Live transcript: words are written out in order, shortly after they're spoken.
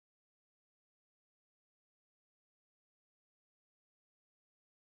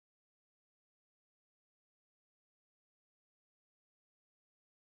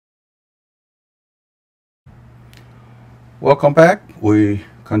Welcome back. We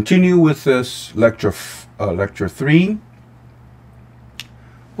continue with this lecture 3.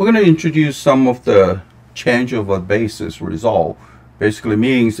 We're going to introduce some of the change of a basis result. Basically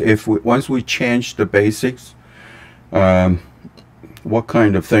means once we change the basics, what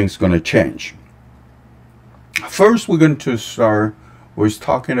kind of things going to change. First, we're going to start with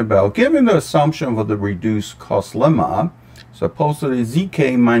talking about, given the assumption of the reduced cost lemma, supposedly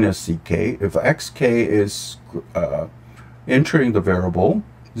zk minus ck, if xk is entering the variable,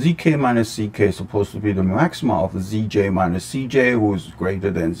 zk minus ck is supposed to be the maxima of zj minus cj, who is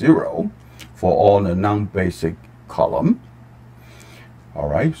greater than 0 for all the non-basic column.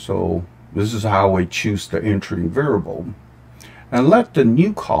 Alright, so this is how we choose the entering variable. And let the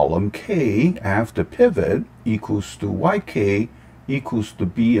new column k after pivot equals to yk equals to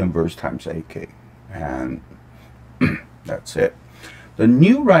b inverse times ak. And that's it. The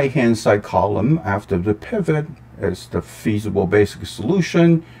new right hand side column after the pivot is the feasible basic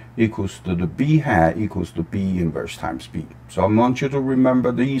solution equals to the b hat equals to b inverse times b. So I want you to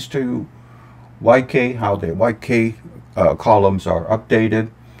remember these two yk, how the yk columns are updated,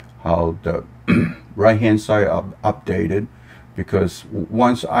 how the right hand side are updated, because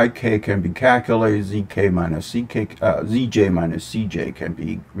once ik can be calculated, zk minus ck, zj minus cj can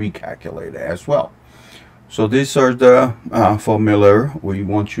be recalculated as well. So these are the formula we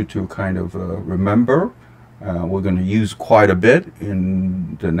want you to kind of remember. We're going to use quite a bit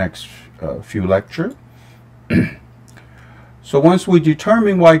in the next few lectures. So once we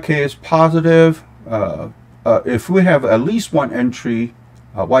determine yk is positive, if we have at least one entry,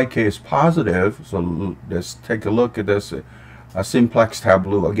 yk is positive. So let's take a look at this simplex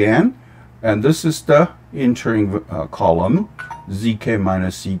tableau again. And this is the entering column. Zk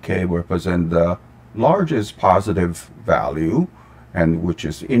minus ck represent the largest positive value, and which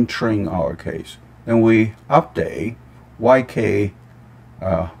is entering our case. And we update yk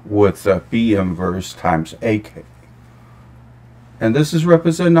with b inverse times ak. And this is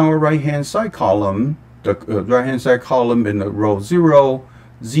represent our right hand side column. The right hand side column in the row 0,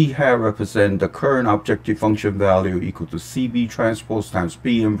 z hat represent the current objective function value equal to cb transpose times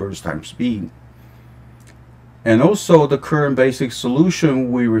b inverse times b. And also the current basic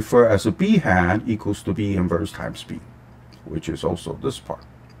solution we refer as a b hat equals to b inverse times b, which is also this part.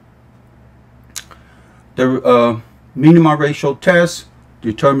 The minima ratio test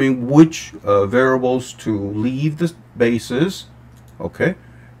determine which variables to leave the basis. Okay,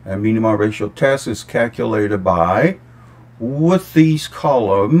 and minima ratio test is calculated by, with these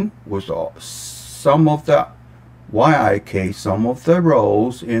columns, with some of the yik, some of the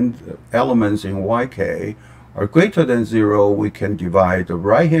rows in elements in yk are greater than 0, we can divide the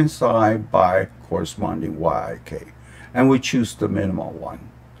right hand side by corresponding yik, and we choose the minimal one.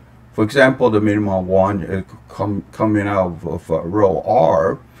 For example, the minimal one is coming out of row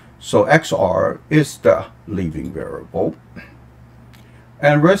r, so xr is the leaving variable,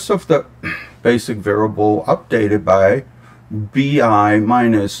 and rest of the basic variable updated by bi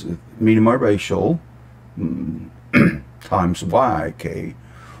minus minima ratio times yik.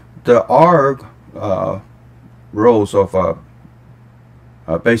 The r rows of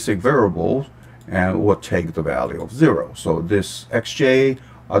basic variables and will take the value of 0. So this xj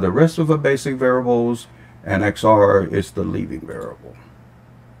are the rest of the basic variables, and xr is the leaving variable.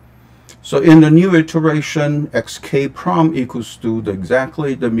 So in the new iteration, xk prom equals to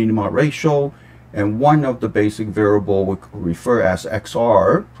exactly the minima ratio, and one of the basic variable we refer as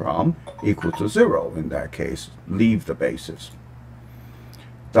xr prom equal to 0. In that case, leave the basis.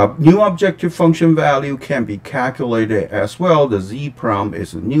 The new objective function value can be calculated as well. The z prom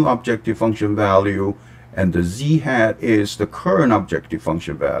is the new objective function value, and the z hat is the current objective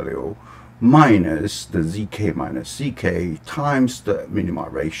function value minus the zk minus ck times the minima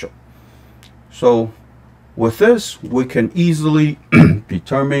ratio. So with this, we can easily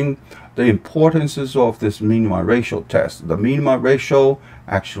determine the importances of this minima ratio test. The minima ratio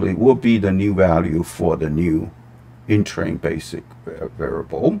actually will be the new value for the new entering basic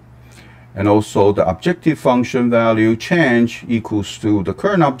variable. And also the objective function value change equals to the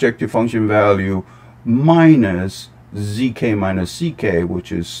current objective function value minus zk minus ck,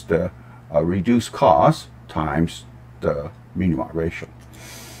 which is the reduced cost, times the minima ratio.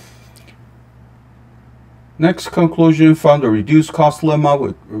 Next conclusion from the reduced cost lemma,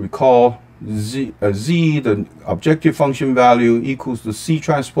 we recall z, the objective function value, equals to c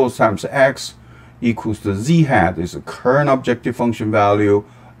transpose times x equals to z hat is the current objective function value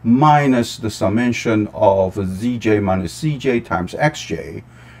minus the summation of zj minus cj times xj.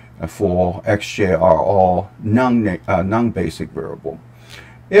 For xj are all non-basic variable.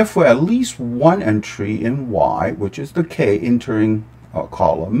 if for at least one entry in y, which is the k entering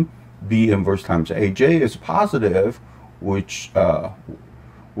column, b inverse times aj is positive, which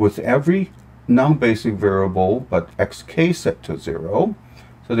with every non-basic variable but xk set to 0.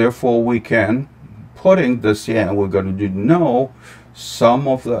 So therefore we can, putting this in, we're going to know some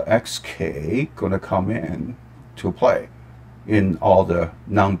of the xk going to come in to play in all the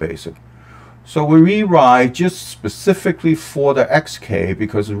non-basic. So we rewrite just specifically for the xk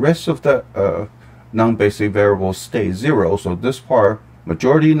because the rest of the non-basic variables stay 0. So this part,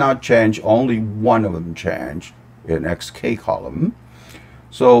 majority not change, only one of them change in xk column.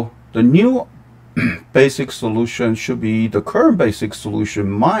 So the new basic solution should be the current basic solution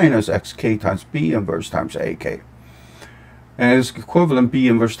minus xk times b inverse times ak. And its equivalent b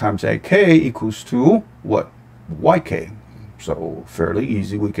inverse times ak equals to what? Yk. So fairly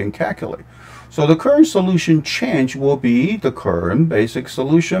easy, we can calculate. So the current solution change will be the current basic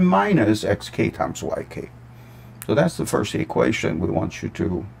solution minus xk times yk. So that's the first equation we want you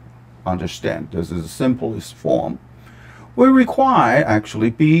to understand. This is the simplest form. We require actually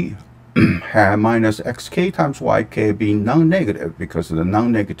b have minus xk times yk be non-negative because of the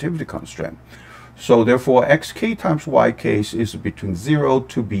non-negativity constraint. So therefore xk times yk is between 0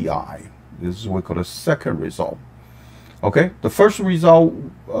 to bi. This is what we call the second result. Okay, the first result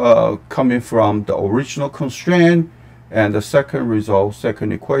coming from the original constraint, and the second result,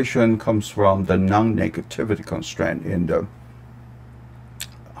 second equation, comes from the non-negativity constraint in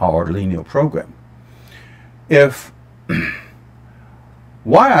our linear program. If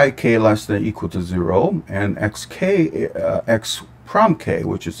yik less than or equal to 0 and xk, x prime k,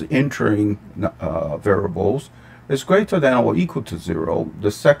 which is entering variables, is greater than or equal to 0, the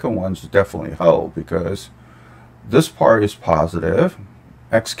second one's definitely hold because this part is positive,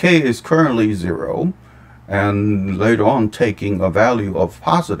 xk is currently 0, and later on taking a value of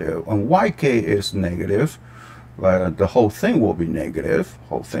positive, and yk is negative, the whole thing will be negative,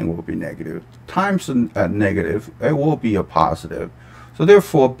 times a negative, it will be a positive. So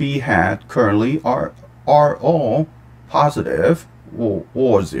therefore b hat currently are all positive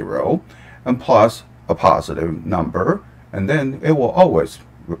or 0, and plus a positive number, and then it will always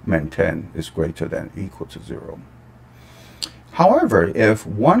maintain is greater than or equal to 0. However, if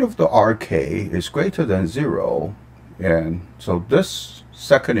one of the rk is greater than 0, and so this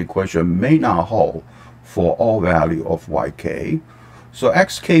second equation may not hold for all value of yk, so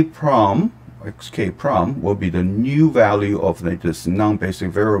xk prom will be the new value of this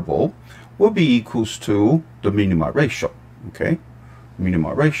non-basic variable, will be equals to the minima ratio, okay?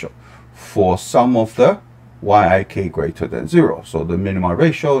 Minima ratio for some of the yik greater than 0. So the minima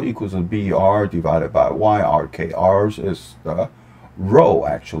ratio equals to br divided by y. R's is the rho,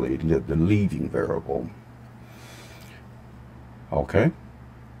 actually, the leading variable. Okay.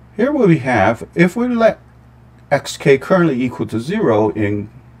 Here we have, if we let xk currently equal to 0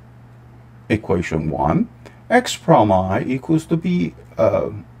 in equation 1, x prom I equals to bi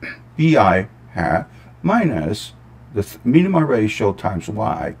hat minus the minima ratio times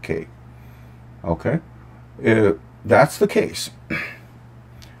yik. Okay. That's the case.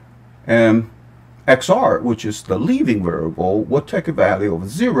 And xr, which is the leading variable, will take a value of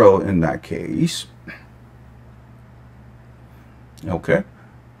 0 in that case. Okay.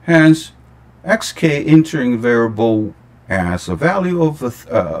 Hence, xk entering variable as a value of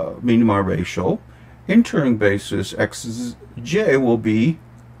the minima ratio. Entering basis xj will be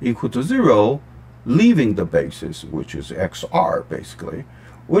equal to 0, leaving the basis, which is xr basically,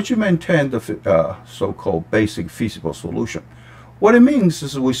 which maintain the so-called basic feasible solution. What it means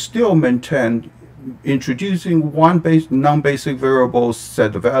is we still maintain introducing one non-basic variable,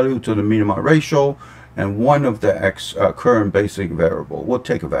 set the value to the minima ratio, and one of the current basic variable will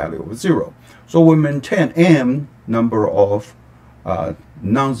take a value of 0. So we maintain m number of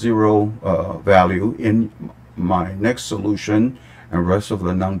non-zero value in my next solution, and rest of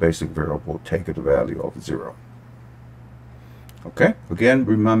the non-basic variable take the value of 0. Okay, again,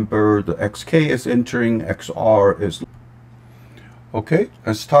 remember the xk is entering, xr is. Okay,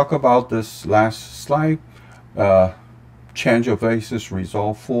 let's talk about this last slide. Change of basis,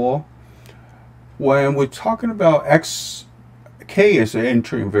 result 4. When we're talking about xk is an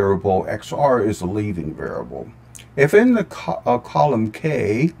entering variable, xr is a leaving variable. If in the column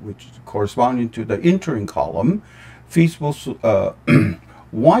k, which is corresponding to the entering column, feasible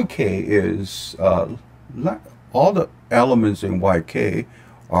yk is all the elements in yk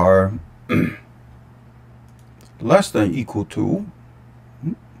are less than equal to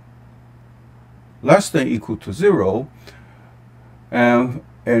 0, and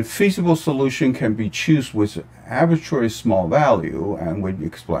a feasible solution can be chosen with arbitrary small value, and we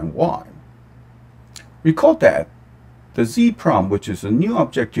explain why. Recall that the z prime, which is a new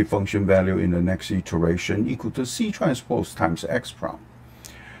objective function value in the next iteration, equal to c transpose times x prime,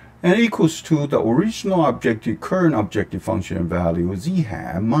 and equals to the original current objective function value z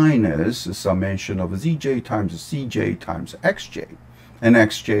hat minus the summation of zj times cj times xj, and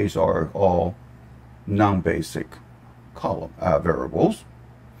xj's are all non-basic column variables.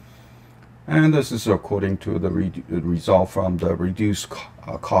 And this is according to the result from the reduced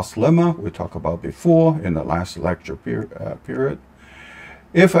cost lemma we talked about before in the last lecture period.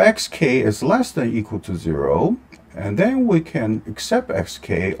 If xk is less than or equal to 0, and then we can accept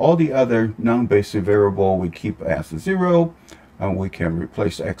xk, all the other non-basic variable we keep as 0, and we can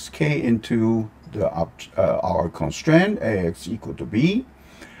replace xk into the our constraint ax equal to b,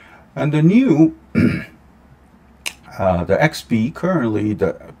 and the new the xb, currently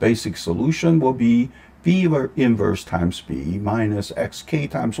the basic solution, will be b inverse times b minus xk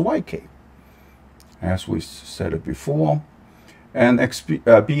times yk, as we said it before. And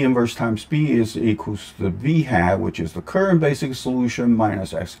b inverse times b is equals to b hat, which is the current basic solution,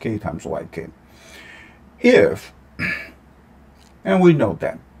 minus xk times yk. If, and we know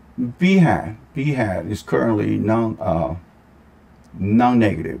that b hat is currently non-negative,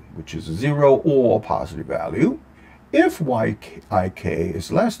 which is 0 or positive value. If yik is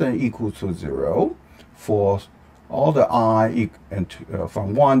less than or equal to 0 for all the I and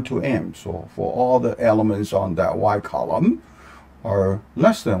from 1 to m, so for all the elements on that y column are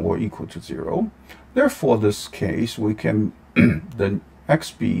less than or equal to 0, therefore this case we can the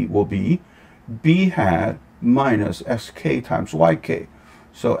xb will be b hat minus xk times yk.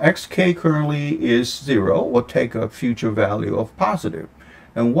 So xk currently is 0, we'll take a future value of positive,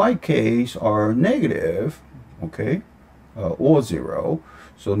 and yk's are negative, okay, or 0.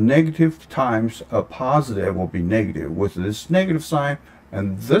 So negative times a positive will be negative with this negative sign,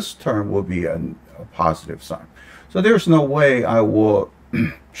 and this term will be a positive sign. So there's no way I will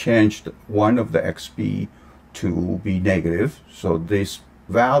change one of the xb to be negative. So this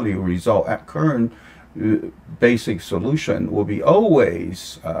value result at current basic solution will be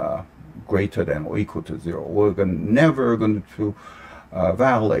always greater than or equal to 0. We're never going to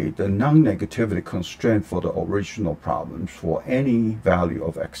violate the non-negativity constraint for the original problems for any value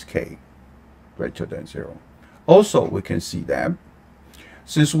of xk greater than 0. Also, we can see that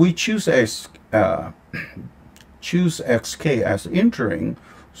since we choose xk as entering,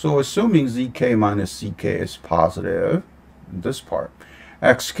 so assuming zk minus ck is positive, this part,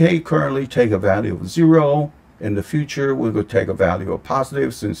 xk currently take a value of 0. In the future, we will take a value of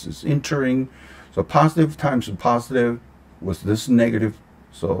positive since it's entering. So positive times positive with this negative,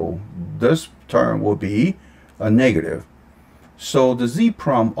 so this term will be a negative. So the z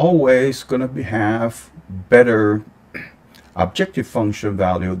prime always going to have better objective function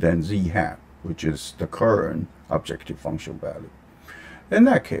value than z hat, which is the current objective function value. In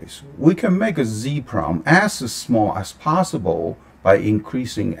that case, we can make a z prime as small as possible by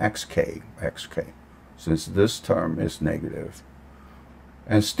increasing xk, since this term is negative,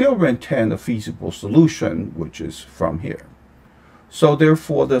 and still maintain a feasible solution, which is from here. So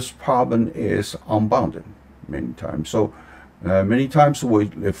therefore, this problem is unbounded many times. So many times,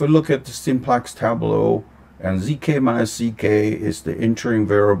 if we look at the simplex tableau, and zk minus ck is the entering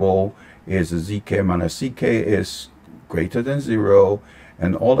variable, is zk minus ck is greater than 0,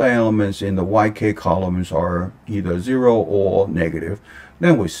 and all the elements in the yk columns are either 0 or negative,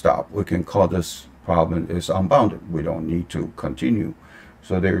 then we stop. We can call this problem is unbounded. We don't need to continue.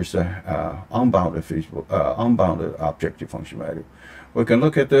 So there's a unbounded objective function value. We can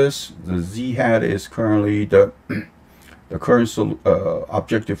look at this. The z hat is currently the current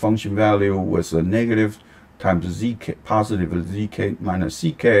objective function value with a negative times zk, positive zk minus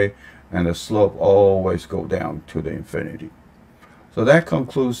ck, and the slope always go down to the infinity. So that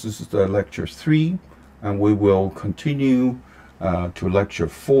concludes this is the lecture 3, and we will continue to lecture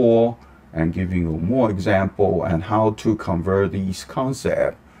 4 and giving you more example and how to convert these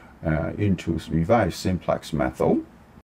concepts into revised simplex method.